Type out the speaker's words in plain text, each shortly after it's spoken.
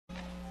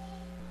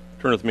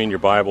Turn with me in your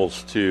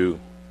Bibles to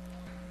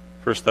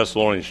 1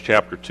 Thessalonians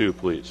chapter 2,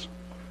 please.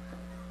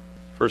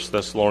 1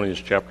 Thessalonians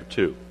chapter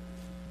 2.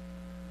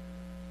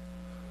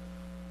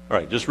 All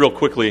right, just real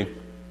quickly,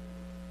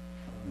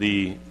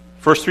 the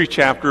first three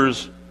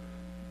chapters,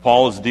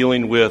 Paul is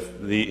dealing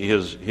with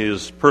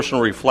his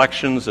personal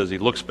reflections as he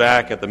looks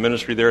back at the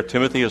ministry there.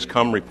 Timothy has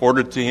come,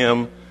 reported to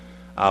him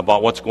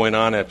about what's going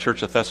on at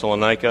Church of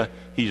Thessalonica.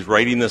 He's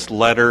writing this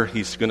letter.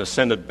 He's going to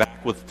send it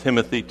back with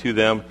Timothy to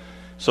them.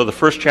 So the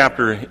first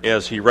chapter,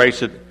 as he writes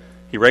to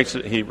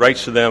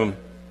them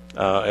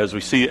as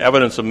we see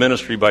evidence of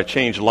ministry by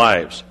changed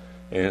lives,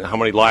 and how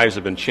many lives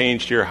have been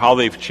changed here, how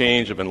they've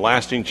changed, have been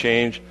lasting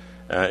change,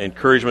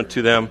 encouragement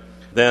to them.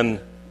 Then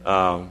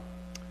we're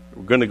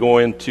going to go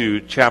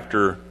into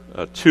chapter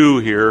 2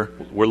 here.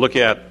 We'll look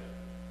at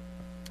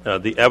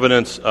the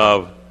evidence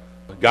of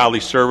godly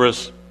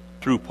service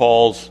through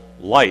Paul's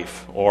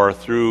life or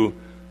through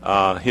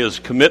his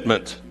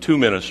commitment to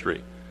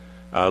ministry.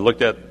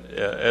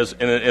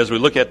 As we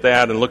look at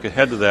that and look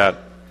ahead to that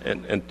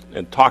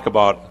and talk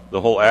about the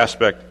whole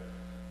aspect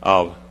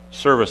of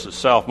service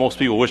itself, most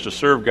people wish to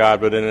serve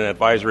God, but in an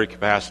advisory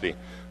capacity.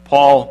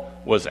 Paul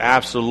was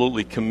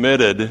absolutely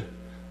committed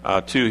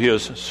to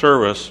his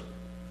service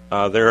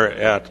there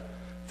at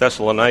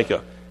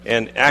Thessalonica.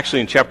 And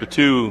actually in chapter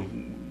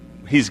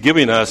 2, he's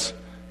giving us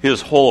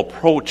his whole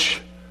approach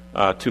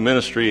to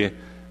ministry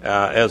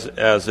as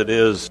it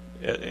is,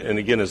 and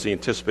again, as he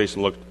anticipates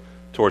and looks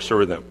towards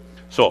serving them.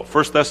 So,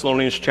 1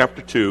 Thessalonians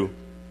chapter 2,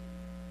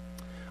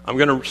 I'm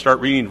going to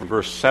start reading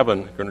verse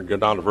 7, I'm going to go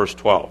down to verse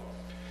 12.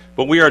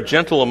 But we are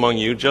gentle among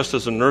you, just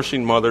as a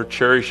nursing mother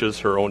cherishes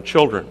her own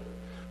children.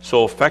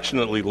 So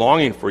affectionately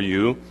longing for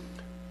you,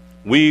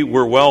 we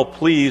were well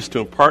pleased to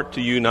impart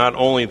to you not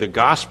only the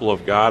gospel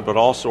of God, but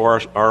also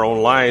our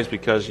own lives,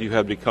 because you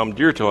have become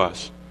dear to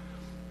us.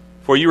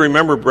 For you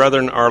remember,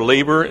 brethren, our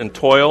labor and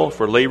toil,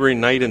 for laboring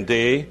night and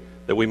day,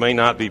 that we may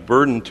not be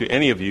burdened to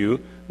any of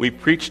you. We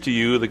preach to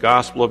you the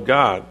gospel of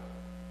God.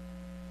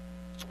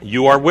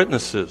 You are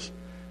witnesses,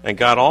 and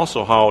God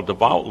also, how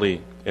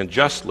devoutly and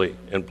justly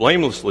and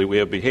blamelessly we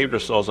have behaved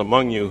ourselves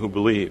among you who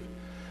believe.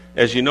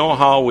 As you know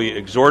how we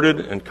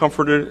exhorted and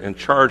comforted and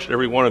charged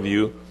every one of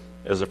you,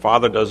 as a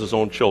father does his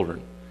own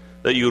children,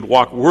 that you would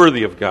walk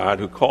worthy of God,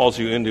 who calls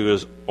you into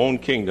his own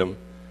kingdom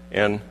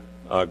and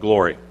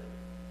glory.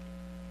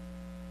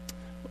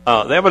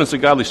 The evidence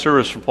of godly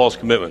service from Paul's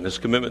commitment, his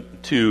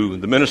commitment to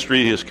the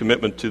ministry, his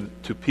commitment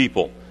to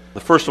people.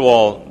 First of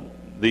all,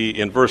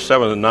 in verse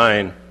 7 and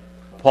 9,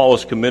 Paul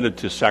is committed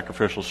to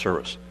sacrificial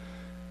service.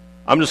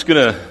 I'm just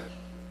going to,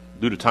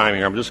 due to time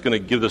here, I'm just going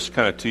to give this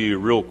kind of to you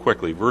real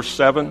quickly. Verse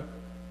 7,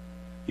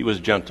 he was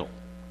gentle.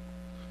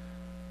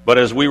 But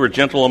as we were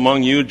gentle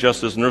among you,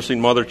 just as nursing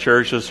mother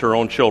cherishes her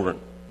own children.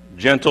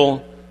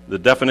 Gentle, the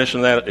definition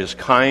of that is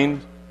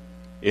kind,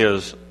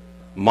 is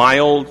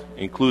mild,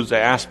 includes the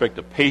aspect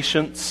of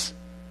patience,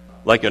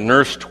 like a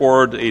nurse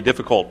toward a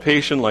difficult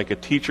patient, like a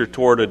teacher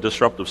toward a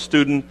disruptive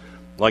student,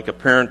 like a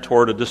parent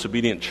toward a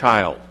disobedient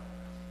child.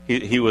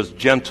 He was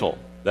gentle.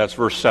 That's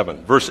verse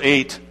 7. Verse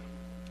 8,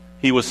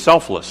 he was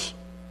selfless.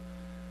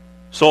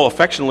 So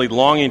affectionately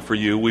longing for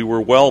you, we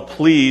were well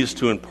pleased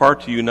to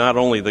impart to you not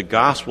only the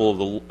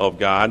gospel of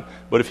God,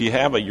 but if you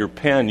have your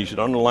pen, you should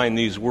underline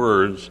these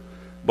words,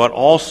 but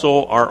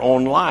also our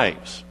own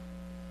lives,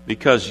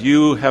 because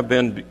you have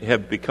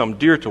become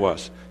dear to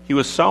us. He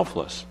was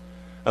selfless.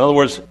 In other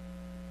words,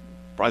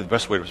 probably the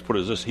best way to put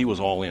it is this: he was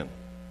all in.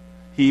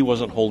 He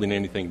wasn't holding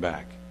anything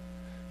back.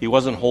 He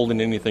wasn't holding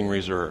anything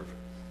reserved.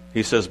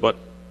 He says, but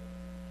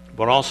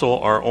also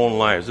our own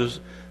lives.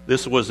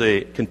 This was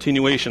a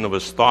continuation of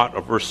his thought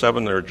of verse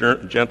 7 there,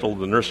 gentle,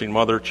 the nursing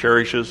mother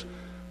cherishes.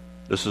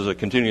 This is a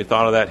continuing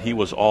thought of that. He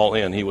was all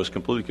in. He was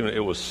completely committed.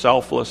 It was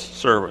selfless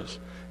service.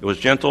 It was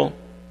gentle.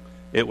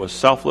 It was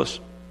selfless.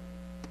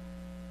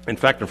 In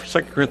fact, in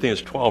 2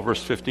 Corinthians 12,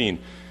 verse 15,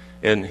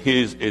 and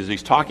as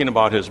he's talking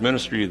about his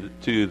ministry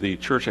to the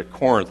church at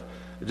Corinth,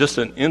 just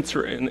an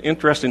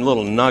interesting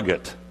little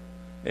nugget.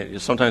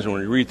 And sometimes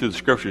when you read through the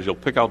scriptures, you'll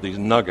pick out these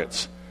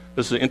nuggets.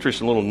 This is an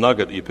interesting little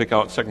nugget that you pick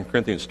out in 2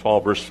 Corinthians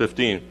 12, verse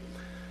 15.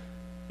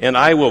 And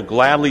I will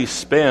gladly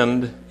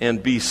spend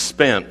and be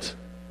spent,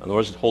 in other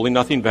words, holding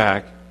nothing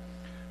back,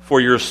 for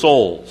your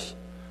souls.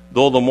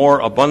 Though the more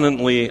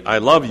abundantly I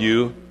love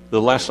you,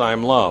 the less I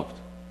am loved.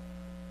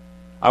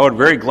 I would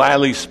very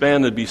gladly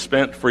spend and be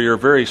spent for your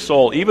very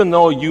soul. Even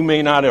though you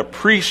may not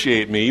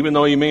appreciate me, even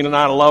though you may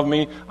not love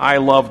me, I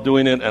love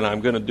doing it, and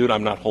I'm going to do it.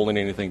 I'm not holding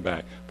anything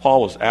back.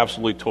 Paul was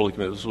absolutely, totally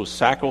committed. This was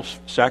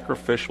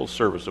sacrificial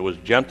service. It was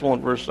gentle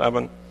in verse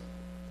 7.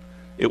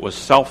 It was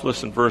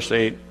selfless in verse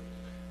 8.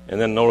 And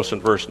then notice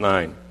in verse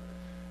 9,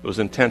 it was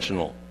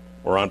intentional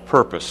or on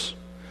purpose.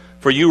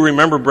 For you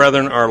remember,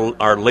 brethren,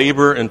 our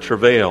labor and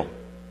travail,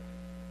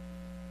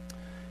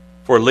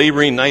 for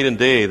laboring night and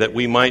day, that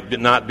we might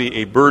not be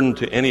a burden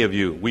to any of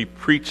you. We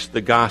preach the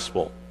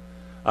gospel.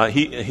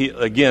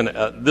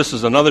 This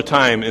is another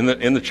time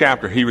in the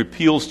chapter he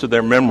appeals to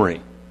their memory.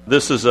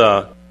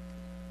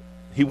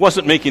 He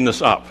wasn't making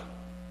this up.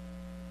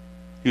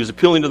 He was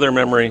appealing to their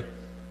memory,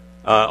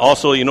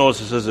 Also, you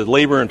notice it says that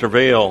labor and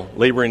travail,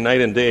 laboring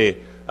night and day.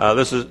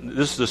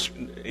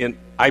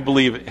 I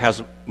believe it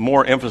has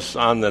more emphasis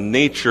on the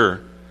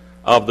nature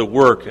of the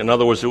work. In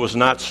other words, it was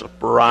not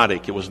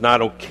sporadic, it was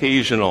not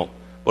occasional,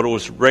 but it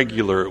was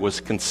regular, it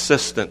was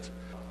consistent.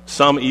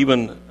 Some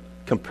even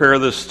compare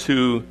this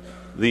to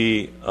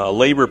the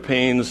labor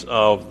pains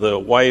of the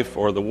wife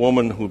or the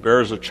woman who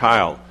bears a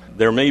child.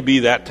 There may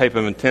be that type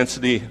of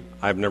intensity.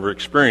 I've never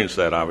experienced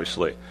that,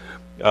 obviously.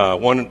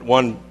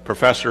 One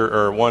professor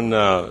or one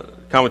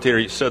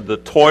commentator said the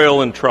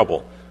toil and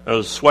trouble, it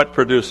was sweat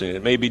producing.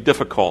 It may be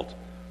difficult,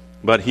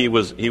 but he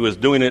was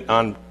doing it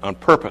on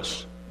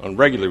purpose, on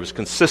regular. It was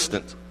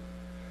consistent.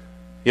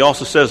 He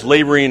also says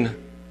laboring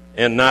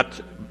and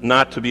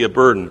not to be a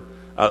burden.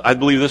 I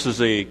believe this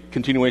is a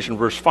continuation of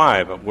verse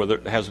 5, where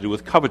it has to do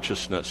with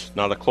covetousness,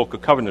 not a cloak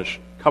of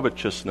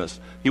covetousness.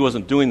 He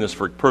wasn't doing this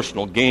for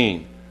personal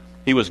gain.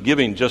 He was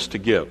giving just to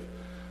give.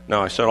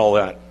 Now, I said all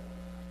that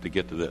to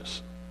get to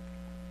this.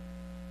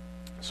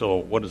 So,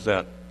 what is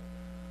that?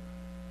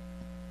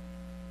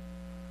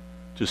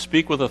 To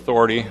speak with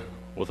authority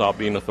without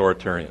being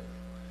authoritarian.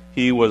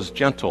 He was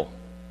gentle.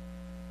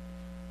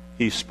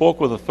 He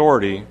spoke with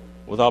authority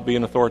without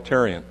being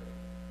authoritarian.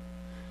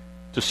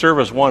 To serve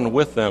as one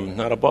with them,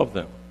 not above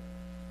them.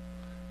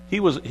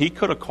 He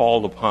could have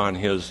called upon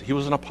he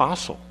was an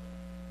apostle.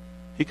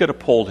 He could have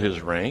pulled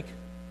his rank,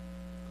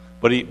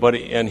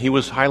 and he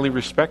was highly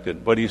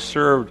respected, but he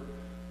served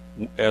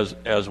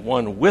as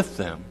one with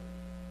them,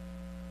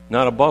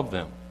 not above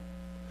them.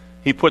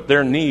 He put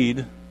their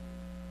need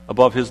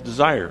above his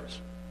desires.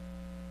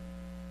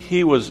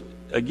 He was,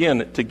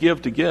 again, to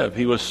give.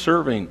 He was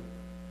serving.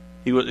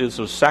 It was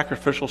a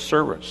sacrificial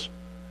service.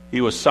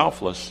 He was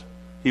selfless.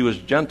 He was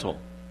gentle.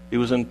 He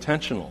was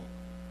intentional.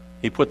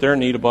 He put their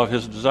need above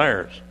his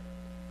desires.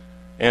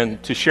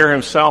 And to share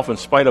himself in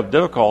spite of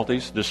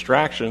difficulties,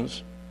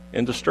 distractions,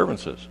 and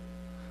disturbances.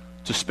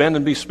 To spend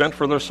and be spent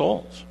for their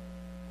souls.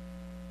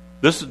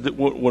 This is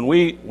when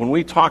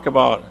we talk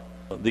about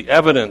the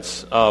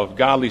evidence of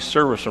godly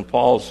service from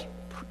Paul's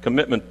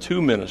commitment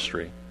to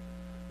ministry,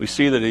 we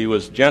see that he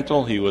was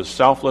gentle, he was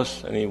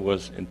selfless, and he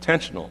was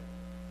intentional.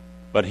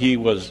 But he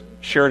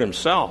shared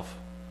himself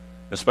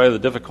in spite of the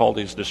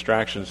difficulties,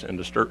 distractions, and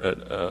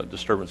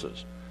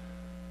disturbances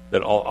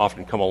that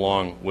often come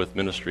along with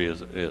ministry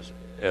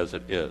as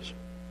it is.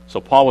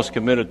 So Paul was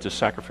committed to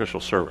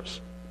sacrificial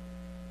service.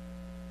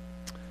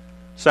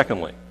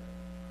 Secondly,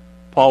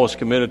 Paul was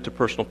committed to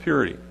personal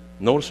purity.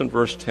 Notice in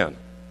verse 10,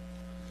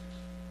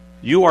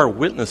 you are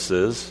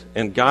witnesses,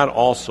 and God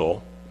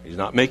also. He's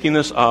not making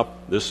this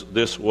up.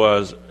 This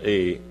was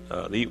he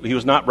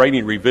was not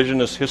writing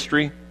revisionist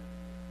history.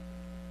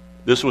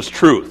 This was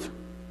truth.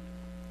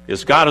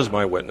 Is God is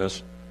my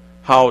witness,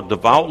 how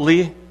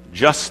devoutly,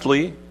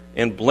 justly,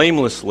 and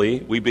blamelessly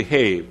we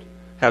behaved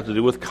had to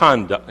do with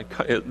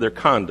their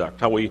conduct,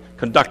 how we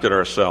conducted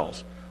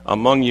ourselves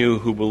among you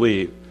who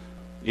believe.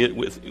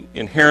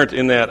 Inherent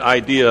in that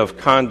idea of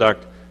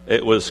conduct,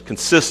 it was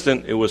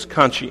consistent, it was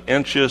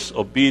conscientious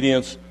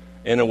obedience,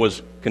 and it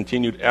was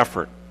continued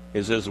effort.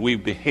 Is as we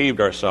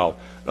behaved ourselves.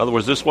 In other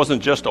words, this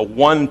wasn't just a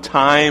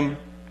one-time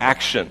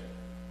action.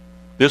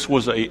 This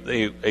was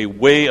a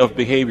way of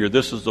behavior.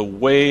 This is the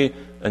way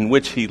in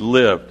which he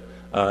lived.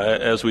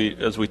 As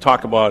we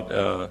talk about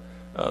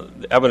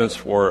the evidence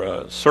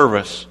for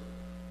service,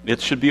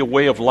 it should be a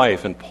way of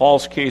life. In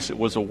Paul's case, it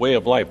was a way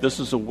of life. This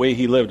is the way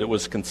he lived. It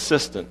was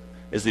consistent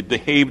as he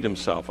behaved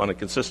himself on a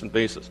consistent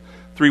basis.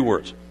 3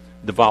 words: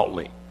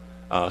 devoutly.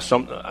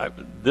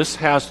 This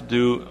has to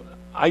do.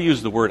 I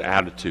use the word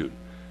attitude.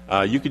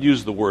 You could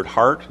use the word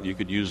heart. You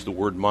could use the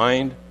word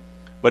mind.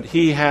 But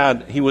he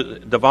was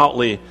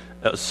devoutly.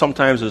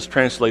 Sometimes is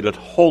translated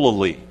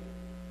holily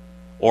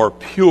or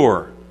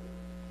pure.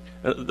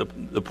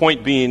 The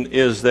point being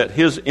is that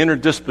his inner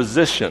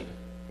disposition,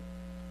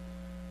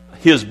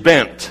 his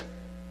bent,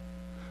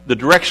 the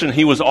direction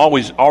he was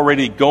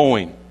already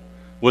going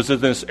was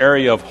in this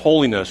area of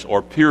holiness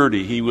or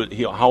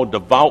purity. How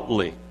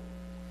devoutly.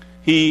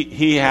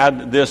 He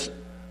had this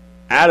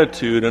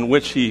attitude in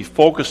which he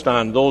focused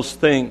on those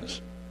things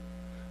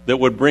that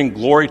would bring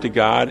glory to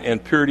God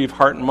and purity of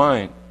heart and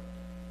mind.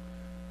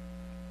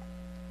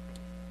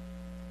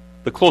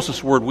 The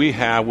closest word we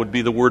have would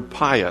be the word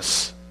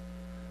pious,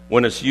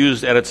 when it's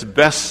used at its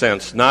best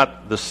sense,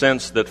 not the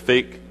sense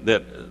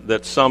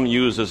that some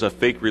use as a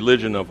fake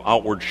religion of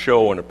outward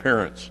show and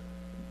appearance.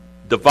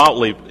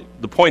 Devoutly,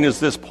 the point is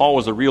this: Paul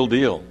was a real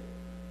deal.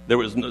 There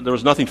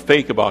was nothing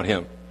fake about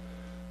him.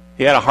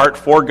 He had a heart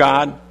for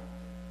God,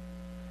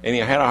 and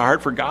he had a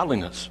heart for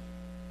godliness.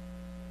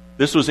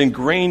 This was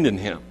ingrained in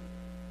him.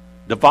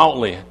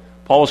 Devoutly,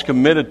 Paul was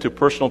committed to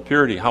personal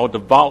purity. How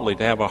devoutly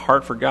to have a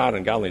heart for God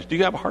and godliness. Do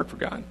you have a heart for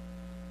God? Do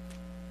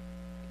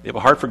you have a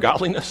heart for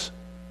godliness?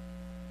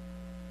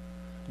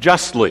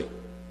 Justly.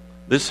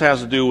 This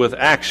has to do with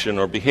action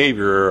or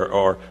behavior,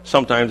 or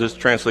sometimes it's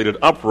translated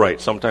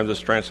upright, sometimes it's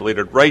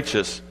translated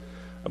righteous.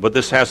 But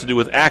this has to do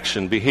with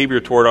action, behavior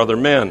toward other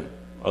men,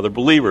 other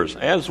believers,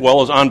 as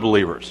well as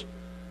unbelievers.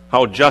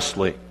 How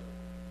justly.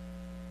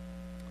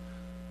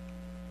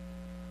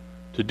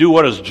 to do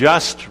what is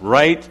just,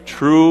 right,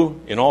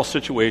 true in all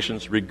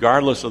situations,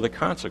 regardless of the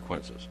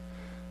consequences.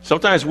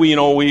 Sometimes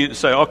we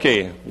say,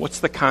 okay,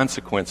 what's the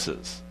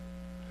consequences?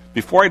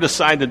 Before I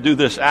decide to do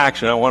this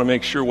action, I want to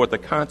make sure what the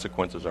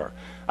consequences are.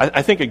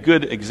 I think a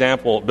good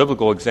example,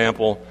 biblical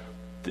example,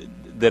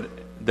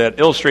 that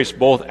illustrates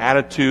both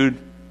attitude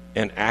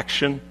and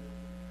action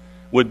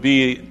would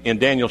be in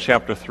Daniel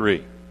chapter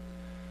 3.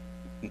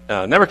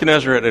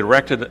 Nebuchadnezzar had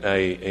erected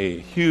a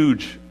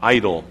huge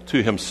idol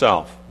to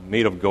himself,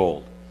 made of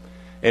gold.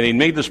 And he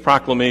made this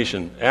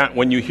proclamation,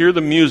 when you hear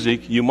the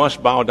music, you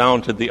must bow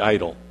down to the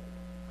idol.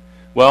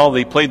 Well,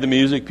 they played the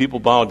music, people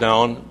bowed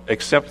down,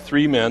 except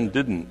three men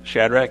didn't,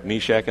 Shadrach,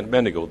 Meshach, and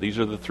Abednego. These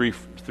are the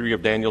three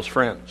of Daniel's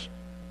friends.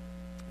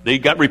 They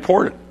got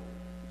reported.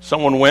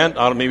 Someone went,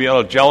 maybe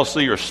out of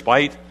jealousy or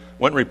spite,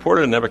 went and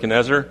reported to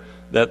Nebuchadnezzar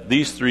that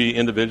these three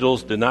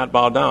individuals did not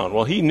bow down.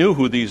 Well, he knew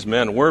who these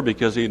men were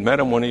because he had met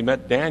them when he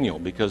met Daniel,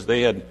 because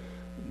they had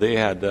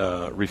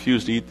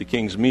refused to eat the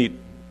king's meat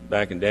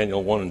back in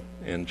Daniel 1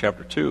 and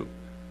chapter 2.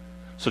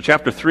 So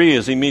chapter 3,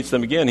 as he meets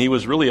them again, he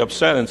was really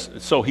upset, and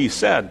so he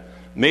said,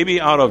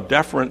 maybe out of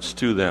deference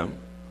to them,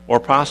 or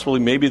possibly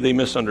maybe they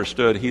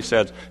misunderstood, he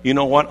said, you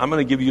know what, I'm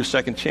going to give you a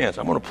second chance.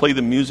 I'm going to play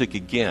the music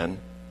again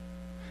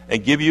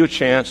and give you a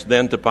chance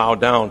then to bow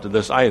down to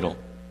this idol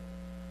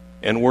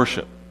and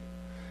worship.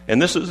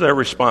 And this is their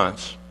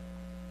response.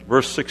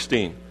 Verse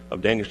 16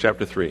 of Daniel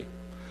chapter 3.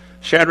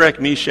 Shadrach,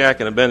 Meshach,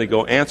 and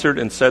Abednego answered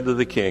and said to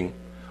the king,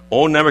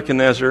 O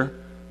Nebuchadnezzar,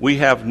 we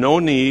have no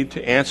need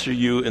to answer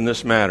you in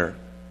this matter.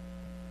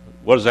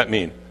 What does that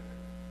mean?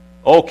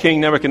 O King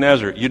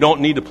Nebuchadnezzar, you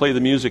don't need to play the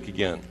music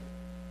again.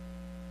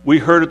 We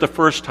heard it the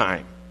first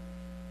time.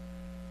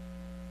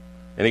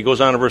 And he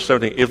goes on to verse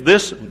 17. If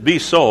this be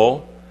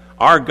so,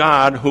 our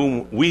God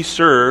whom we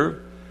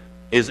serve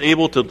is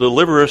able to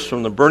deliver us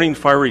from the burning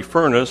fiery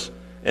furnace,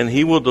 and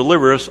he will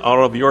deliver us out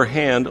of your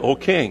hand, O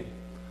king.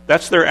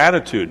 That's their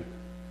attitude.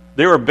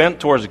 They were bent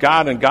towards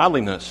God and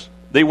godliness.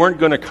 They weren't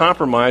going to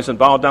compromise and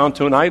bow down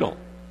to an idol.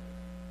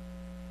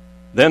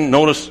 Then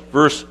notice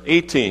verse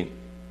 18.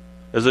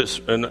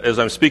 As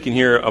I'm speaking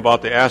here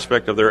about the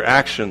aspect of their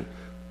action,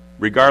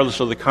 regardless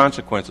of the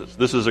consequences.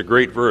 This is a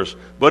great verse.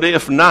 But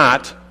if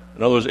not,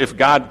 in other words, if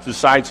God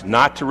decides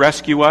not to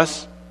rescue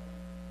us,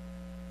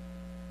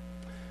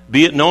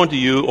 be it known to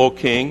you, O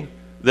king,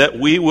 that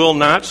we will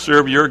not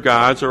serve your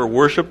gods or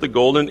worship the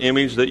golden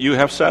image that you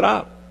have set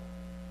up.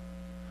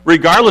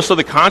 Regardless of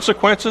the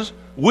consequences,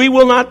 we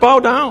will not bow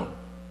down.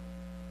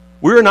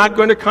 We are not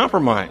going to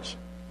compromise.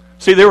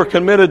 See, they were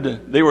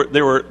committed, they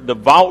were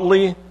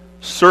devoutly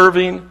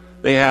serving.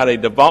 They had a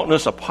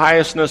devoutness, a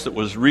piousness that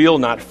was real,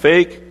 not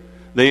fake.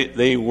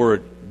 They were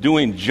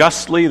doing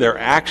justly their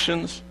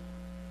actions.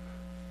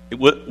 It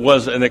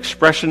was an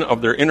expression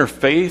of their inner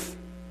faith.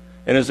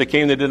 And as they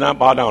came, they did not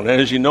bow down.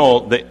 And as you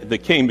know, the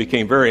king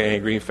became very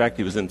angry. In fact,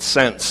 he was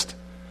incensed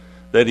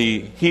that he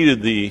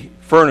heated the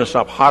furnace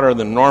up hotter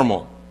than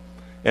normal.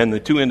 And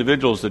the two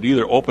individuals that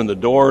either opened the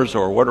doors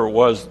or whatever it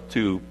was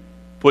to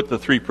put the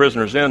three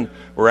prisoners in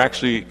were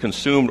actually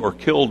consumed or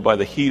killed by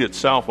the heat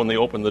itself when they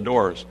opened the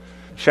doors.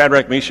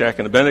 Shadrach, Meshach,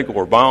 and Abednego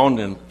were bound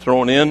and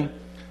thrown in,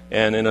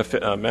 and in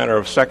a matter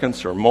of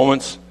seconds or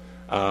moments,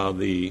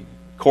 the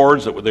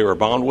cords that they were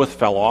bound with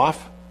fell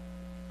off.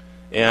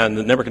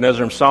 And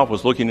Nebuchadnezzar himself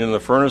was looking into the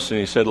furnace, and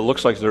he said, it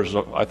looks like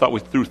I thought we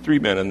threw three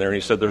men in there, and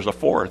he said, there's a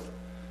fourth.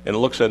 And it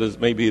looks as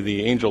maybe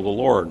the angel of the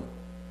Lord.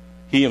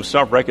 He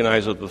himself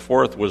recognized that the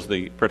fourth was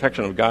the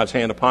protection of God's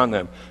hand upon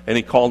them, and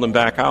he called them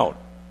back out.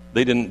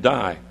 They didn't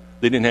die.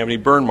 They didn't have any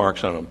burn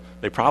marks on them.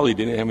 They probably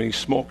didn't have any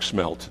smoke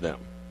smell to them.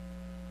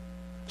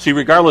 See,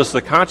 regardless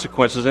of the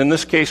consequences, in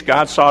this case,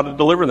 God sought to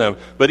deliver them.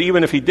 But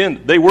even if he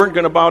didn't, they weren't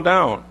going to bow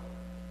down.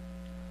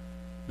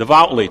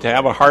 Devoutly, to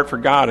have a heart for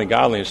God and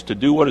godliness, to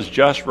do what is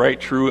just, right,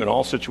 true in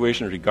all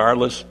situations,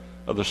 regardless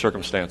of the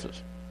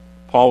circumstances.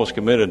 Paul was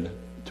committed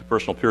to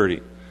personal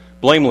purity.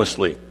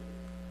 Blamelessly.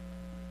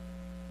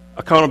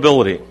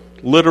 Accountability.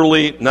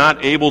 Literally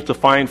not able to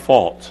find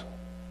fault.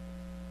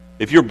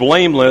 If you're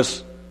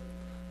blameless,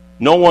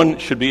 no one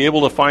should be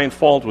able to find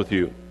fault with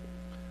you.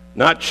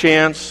 Not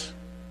chance,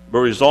 but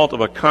a result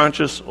of a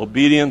conscious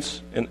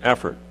obedience and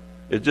effort.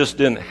 It just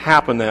didn't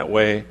happen that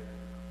way.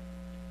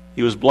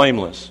 He was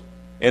blameless.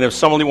 And if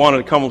somebody wanted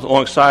to come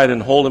alongside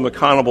and hold him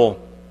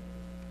accountable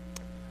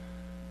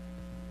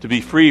to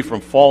be free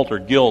from fault or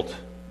guilt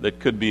that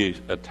could be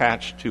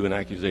attached to an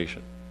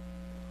accusation,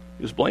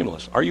 he was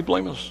blameless. Are you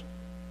blameless?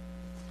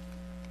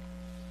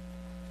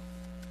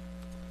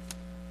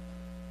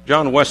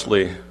 John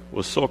Wesley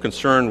was so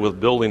concerned with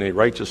building a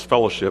righteous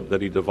fellowship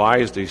that he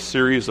devised a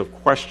series of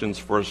questions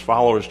for his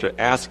followers to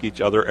ask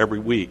each other every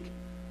week.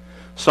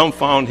 Some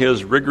found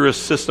his rigorous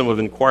system of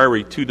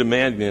inquiry too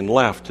demanding and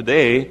left.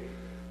 Today,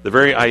 the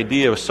very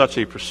idea of such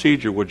a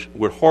procedure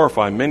would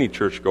horrify many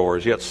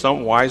churchgoers, yet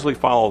some wisely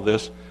follow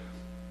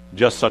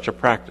just such a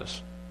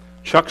practice.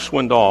 Chuck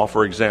Swindoll,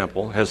 for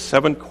example, has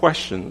 7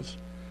 questions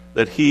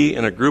that he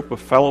and a group of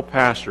fellow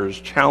pastors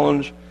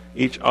challenge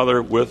each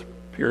other with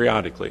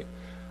periodically.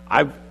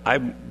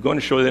 I'm going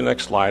to show you the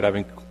next slide.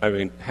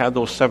 I've had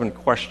those 7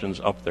 questions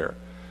up there.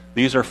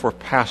 These are for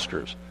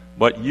pastors,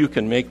 but you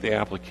can make the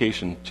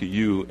application to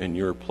you in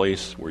your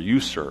place where you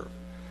serve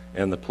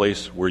and the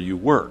place where you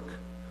work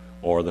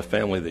or the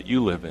family that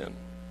you live in.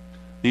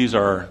 These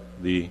are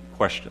the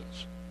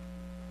questions.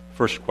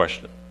 First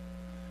question: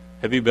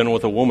 have you been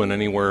with a woman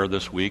anywhere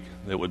this week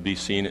that would be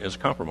seen as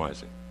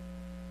compromising?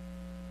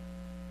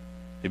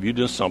 Have you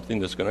done something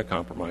that's going to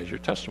compromise your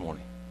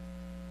testimony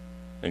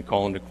and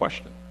call into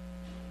question?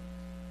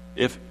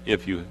 If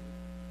you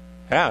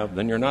have,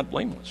 then you're not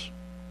blameless.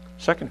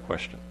 Second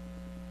question: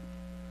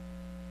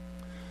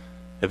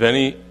 have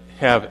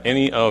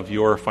any of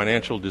your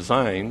financial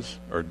designs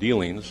or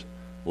dealings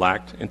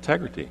lacked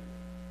integrity?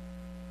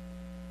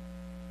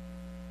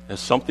 Has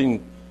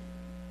something,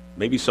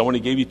 maybe somebody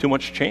gave you too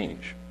much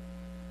change?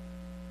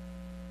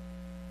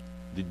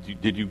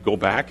 Did you go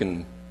back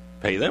and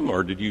pay them,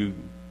 or did you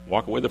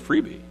walk away with a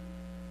freebie?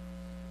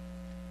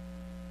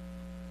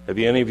 Have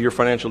any of your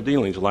financial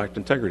dealings lacked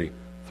integrity?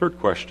 Third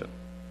question: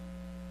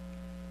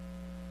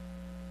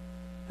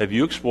 have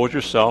you exposed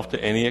yourself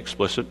to any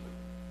explicit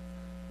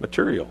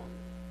material?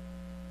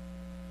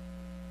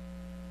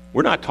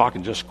 We're not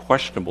talking just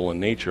questionable in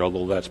nature,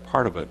 although that's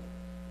part of it,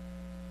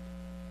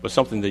 but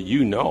something that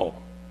you know.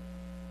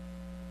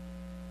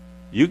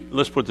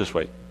 Let's put it this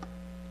way.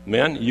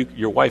 Men,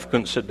 your wife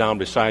couldn't sit down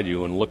beside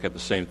you and look at the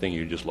same thing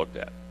you just looked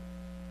at.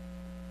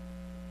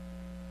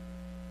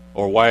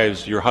 Or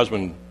wives, your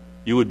husband,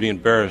 you would be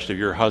embarrassed if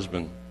your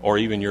husband, or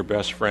even your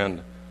best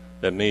friend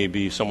that may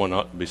be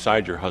someone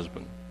beside your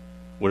husband,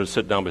 would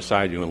sit down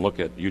beside you and look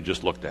at what you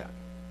just looked at,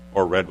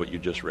 or read what you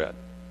just read.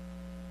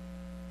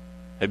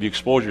 Have you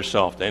exposed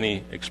yourself to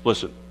any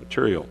explicit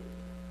material?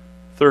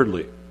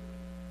 Thirdly,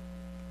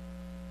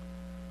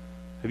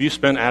 have you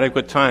spent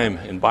adequate time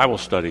in Bible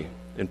study,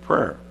 in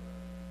prayer?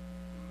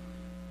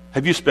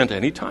 Have you spent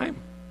any time?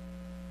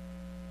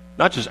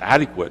 Not just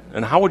adequate.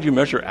 And how would you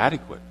measure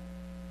adequate?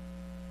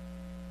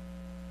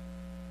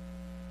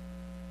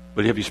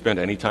 But have you spent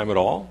any time at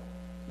all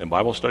in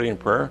Bible study and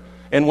prayer?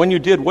 And when you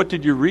did, what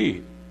did you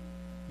read?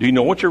 Do you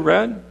know what you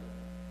read?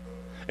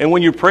 And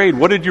when you prayed,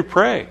 what did you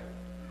pray?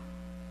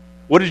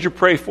 What did you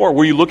pray for?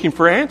 Were you looking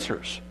for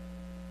answers?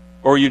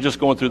 Or were you just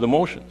going through the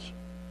motions?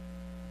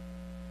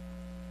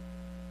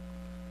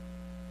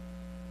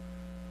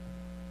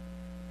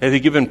 Have you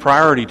given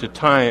priority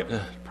time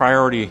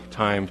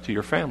to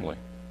your family?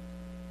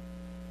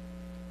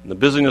 In the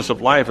busyness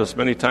of life, it's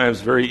many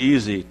times very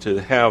easy to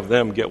have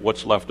them get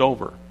what's left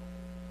over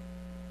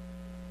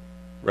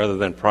rather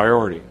than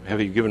priority.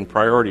 Have you given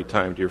priority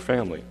time to your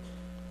family?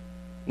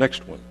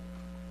 Next one.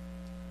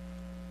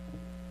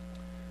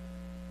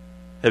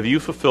 Have you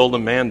fulfilled the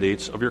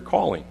mandates of your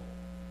calling?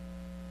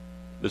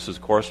 This,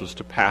 of course, was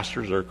to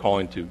pastors that are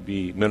calling to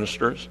be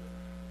ministers.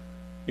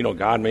 You know,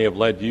 God may have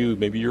led you,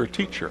 maybe you're a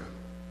teacher.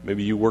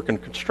 Maybe you work in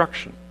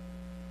construction.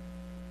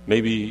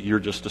 Maybe you're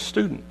just a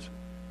student.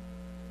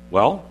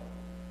 Well,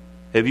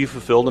 have you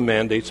fulfilled the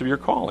mandates of your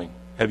calling?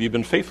 Have you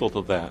been faithful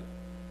to that?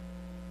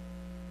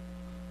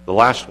 The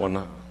last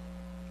one,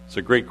 it's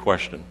a great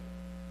question.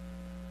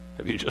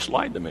 Have you just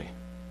lied to me?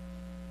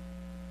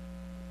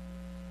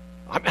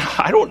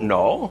 I don't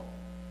know.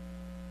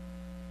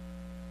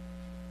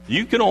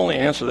 You can only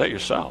answer that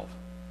yourself.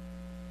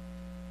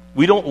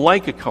 We don't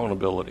like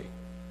accountability.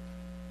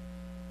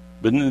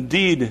 But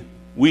indeed,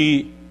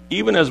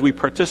 even as we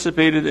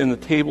participated in the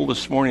table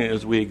this morning,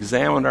 as we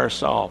examined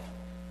ourselves,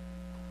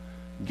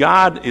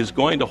 God is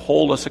going to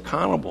hold us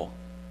accountable.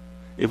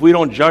 If we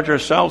don't judge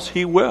ourselves,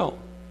 He will.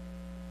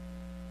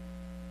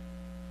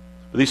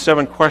 These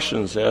 7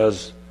 questions,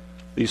 as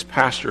these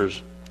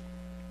pastors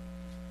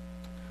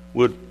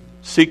would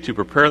seek to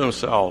prepare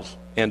themselves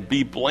and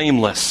be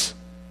blameless,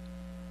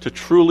 to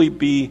truly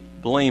be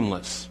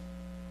blameless,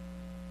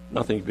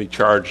 nothing to be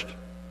charged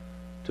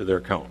to their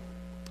account.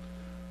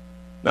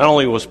 Not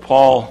only was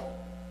Paul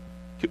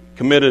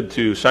committed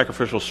to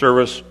sacrificial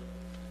service,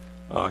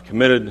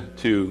 committed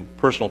to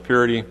personal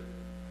purity,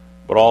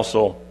 but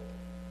also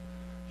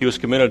he was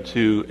committed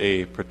to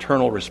a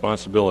paternal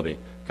responsibility.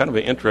 Kind of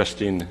an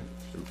interesting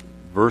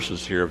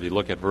verses here, if you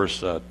look at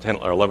verse 10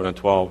 or 11 and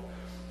 12.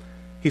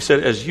 He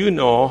said, "As you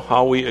know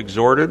how we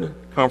exhorted,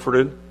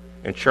 comforted,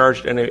 and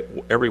charged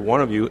every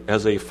one of you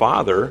as a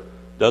father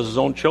does his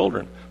own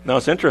children." Now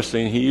it's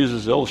interesting, he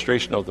uses the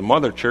illustration of the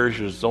mother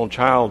cherishes his own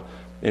child,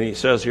 and he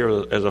says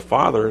here, as a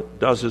father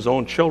does his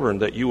own children,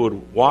 that you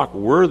would walk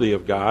worthy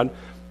of God,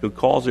 who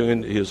calls you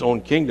into His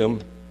own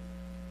kingdom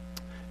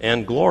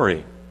and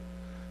glory.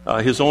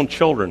 His own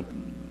children.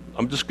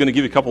 I'm just going to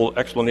give you a couple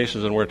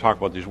explanations and we're going to talk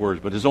about these words,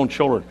 but His own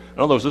children.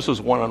 In other words, this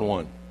is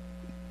one-on-one.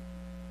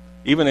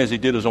 Even as He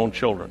did His own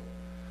children.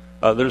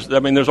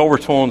 There's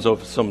overtones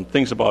of some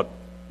things about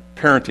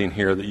parenting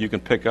here that you can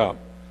pick up.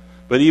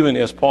 But even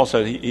as Paul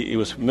said, he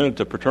was committed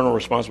to paternal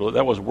responsibility.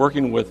 That was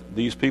working with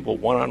these people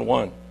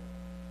one-on-one.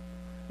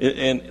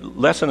 And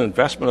that's an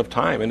investment of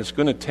time, and it's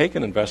going to take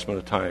an investment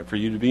of time for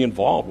you to be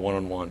involved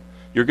one-on-one.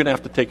 You're going to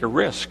have to take a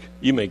risk.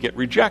 You may get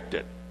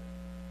rejected.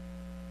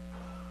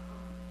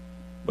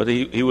 But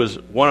he was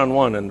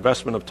one-on-one, an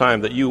investment of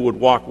time, that you would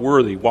walk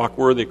worthy. Walk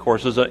worthy, of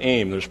course, is an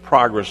aim. There's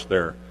progress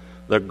there.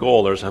 The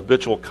goal, there's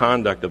habitual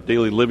conduct of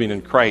daily living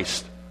in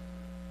Christ,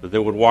 that they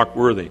would walk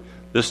worthy.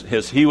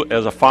 He,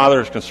 as a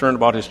father, is concerned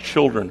about his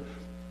children.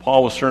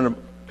 Paul was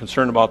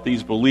concerned about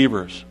these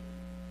believers.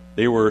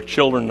 They were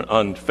children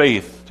on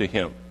faith to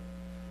him,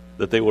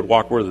 that they would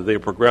walk worthy, they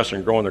would progress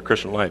and grow in their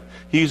Christian life.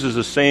 He uses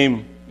the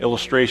same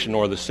illustration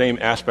or the same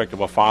aspect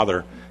of a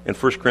father in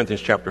 1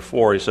 Corinthians chapter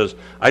 4. He says,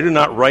 I do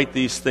not write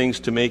these things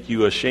to make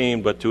you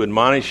ashamed, but to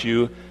admonish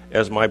you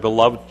as my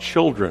beloved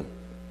children.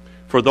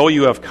 For though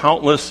you have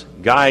countless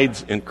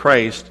guides in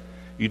Christ,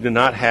 you do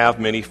not have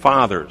many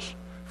fathers.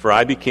 For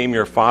I became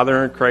your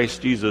father in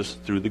Christ Jesus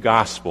through the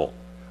gospel.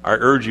 I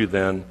urge you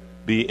then,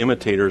 be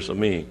imitators of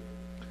me.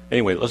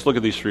 Anyway, let's look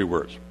at these three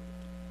words.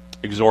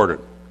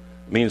 Exhorted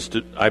means,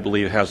 I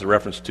believe, has the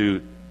reference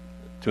to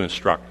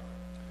instruct.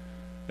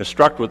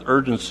 Instruct with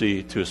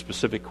urgency to a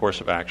specific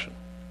course of action.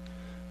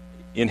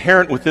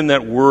 Inherent within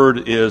that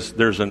word is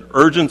there's an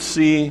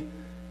urgency,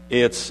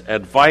 it's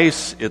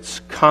advice,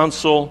 it's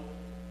counsel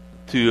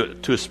to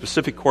a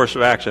specific course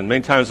of action.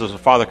 Many times as a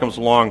father comes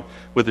along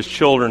with his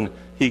children,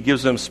 he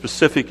gives them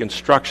specific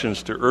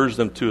instructions to urge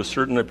them to a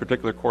certain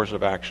particular course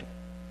of action.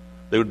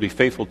 They would be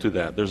faithful to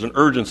that. There's an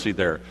urgency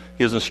there.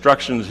 His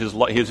instructions,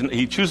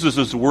 he chooses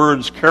his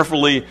words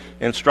carefully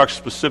and instructs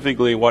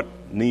specifically what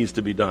needs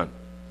to be done.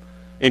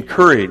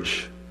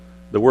 Encourage,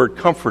 the word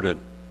comforted.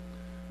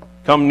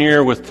 Come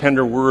near with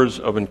tender words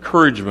of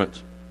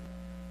encouragement.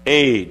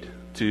 Aid,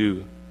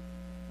 to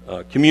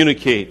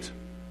communicate,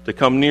 to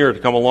come near, to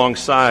come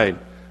alongside.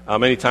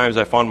 Many times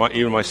I found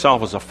even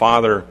myself as a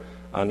father,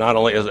 not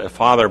only as a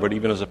father, but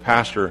even as a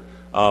pastor,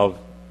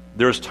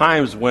 there's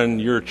times when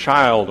your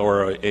child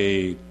or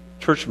a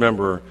church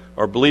member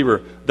or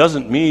believer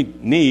doesn't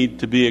need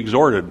to be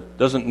exhorted,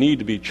 doesn't need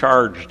to be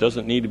charged,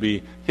 doesn't need to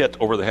be hit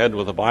over the head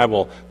with a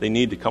Bible. They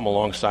need to come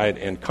alongside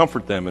and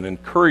comfort them and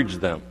encourage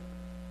them.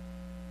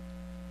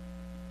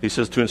 He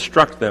says to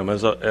instruct them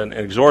and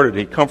exhorted,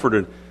 he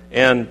comforted,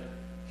 and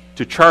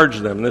to charge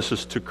them. This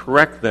is to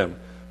correct them.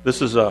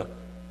 This is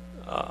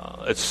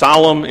it's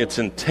solemn, it's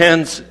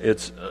intense,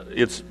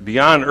 it's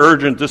beyond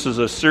urgent. This is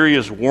a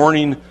serious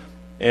warning,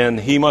 and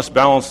he must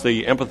balance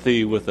the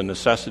empathy with the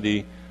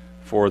necessity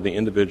for the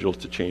individual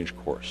to change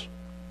course.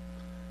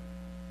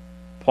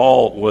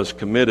 Paul was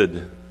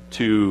committed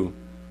to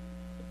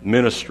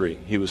ministry.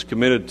 He was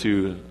committed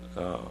to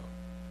a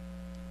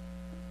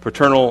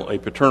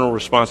paternal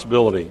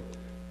responsibility.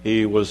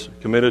 He was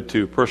committed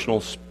to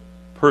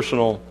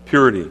personal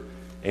purity,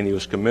 and he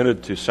was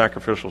committed to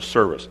sacrificial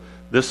service.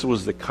 This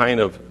was the kind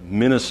of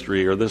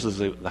ministry, or this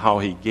is how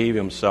he gave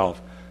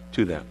himself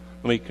to that.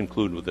 Let me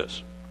conclude with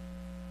this.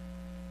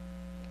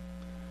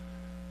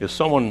 If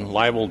someone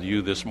libeled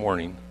you this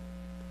morning,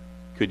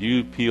 could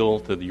you appeal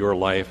to your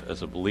life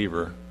as a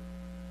believer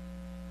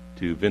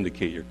to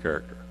vindicate your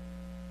character?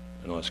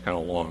 I know that's kind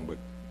of long, but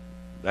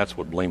that's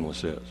what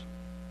blameless is.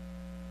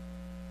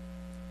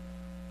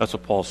 That's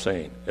what Paul's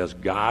saying. As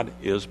God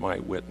is my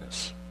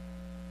witness,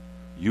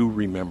 you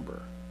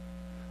remember.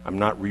 I'm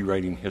not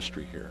rewriting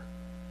history here.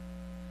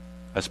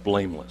 That's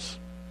blameless.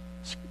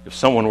 If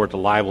someone were to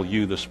libel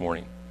you this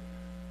morning,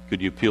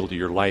 could you appeal to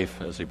your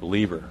life as a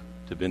believer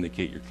to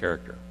vindicate your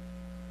character?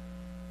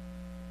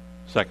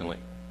 Secondly,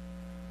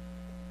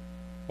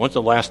 when's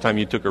the last time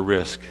you took a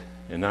risk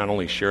and not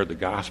only shared the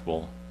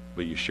gospel,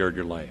 but you shared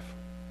your life?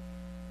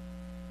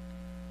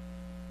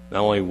 Not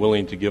only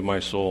willing to give my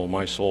soul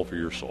for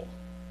your soul.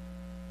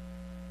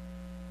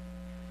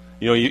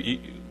 You know,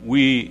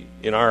 we,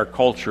 in our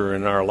culture,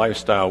 in our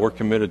lifestyle, we're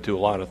committed to a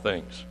lot of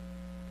things.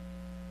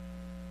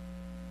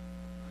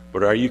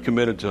 But are you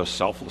committed to a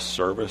selfless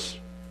service?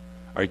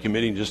 Are you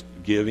committing just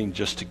giving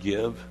just to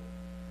give?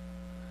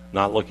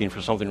 Not looking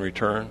for something in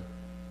return?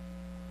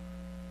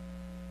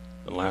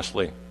 And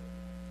lastly,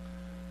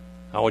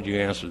 how would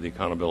you answer the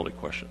accountability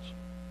questions?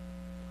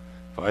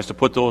 If I was to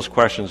put those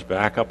questions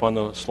back up on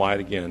the slide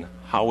again,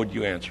 how would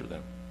you answer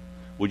them?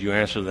 Would you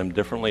answer them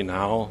differently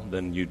now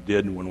than you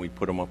did when we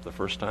put them up the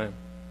first time?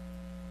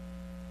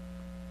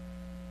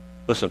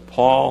 Listen,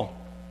 Paul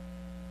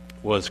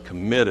was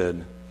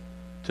committed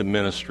to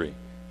ministry.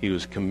 He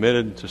was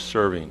committed to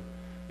serving.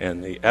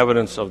 And the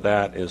evidence of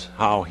that is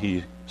how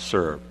he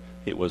served.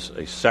 It was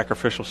a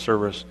sacrificial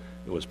service,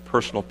 it was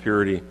personal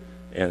purity,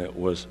 and it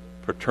was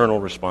paternal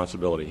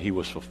responsibility. He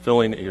was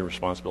fulfilling a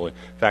responsibility.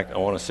 In fact, I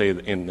want to say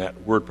that in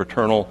that word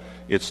paternal,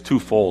 it's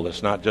twofold.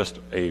 It's not just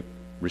a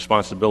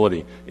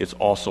responsibility, it's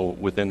also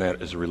within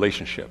that is a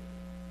relationship.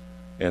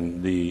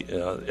 And the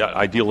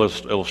ideal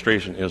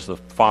illustration is the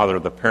father,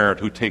 the parent,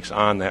 who takes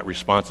on that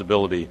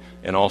responsibility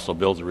and also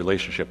builds a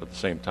relationship at the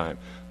same time.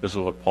 This is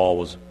what Paul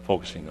was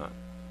focusing on.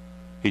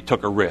 He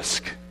took a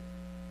risk.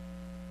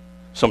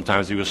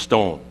 Sometimes he was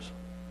stoned.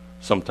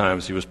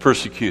 Sometimes he was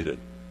persecuted.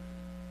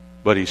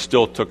 But he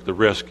still took the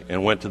risk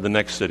and went to the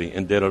next city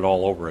and did it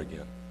all over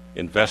again.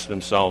 Invested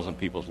themselves in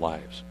people's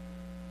lives.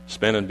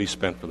 Spend and be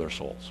spent for their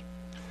souls.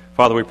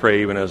 Father, we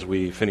pray even as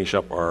we finish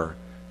up our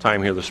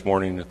time here this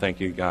morning to thank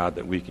you, God,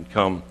 that we can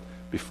come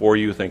before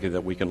you. Thank you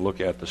that we can look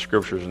at the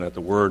Scriptures and at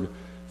the Word.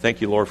 Thank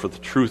you, Lord, for the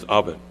truth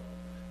of it.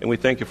 And we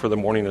thank you for the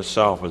morning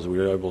itself as we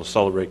were able to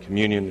celebrate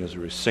communion, as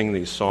we sing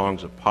these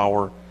songs of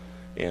power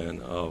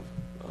and of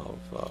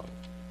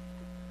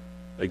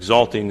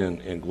exalting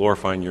and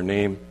glorifying your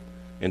name.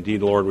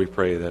 Indeed, Lord, we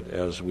pray that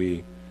as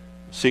we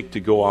seek to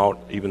go out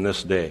even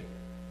this day,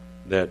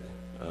 that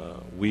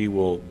we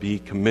will be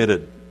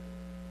committed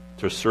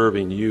to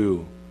serving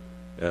you,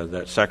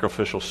 that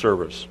sacrificial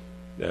service,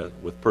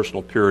 with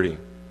personal purity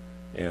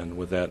and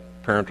with that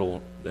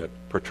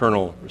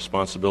paternal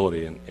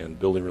responsibility and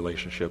building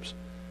relationships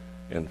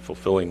and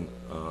fulfilling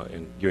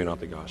and giving out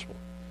the gospel.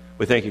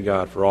 We thank you,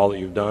 God, for all that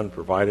you've done,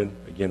 provided.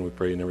 Again, we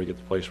pray you never get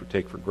the place we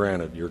take for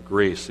granted, your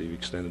grace that you've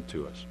extended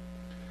to us.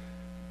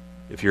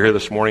 If you're here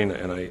this morning,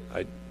 and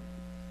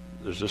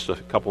there's just a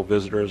couple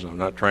visitors, I'm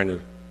not trying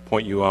to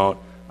point you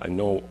out. I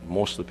know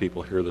most of the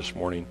people here this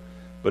morning,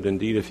 but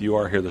indeed, if you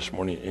are here this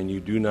morning and you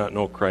do not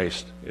know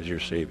Christ as your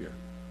Savior,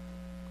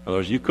 in other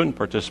words, you couldn't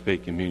participate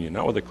in communion,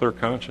 not with a clear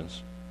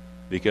conscience,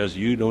 because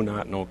you do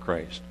not know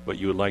Christ, but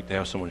you would like to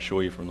have someone show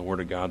you from the Word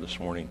of God this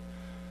morning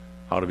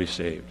how to be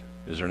saved.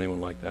 Is there anyone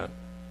like that?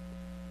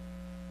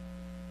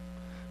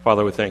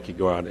 Father, we thank you,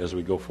 God, as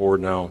we go forward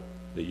now,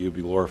 that you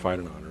be glorified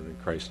and honored. In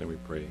Christ's name we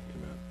pray. Amen.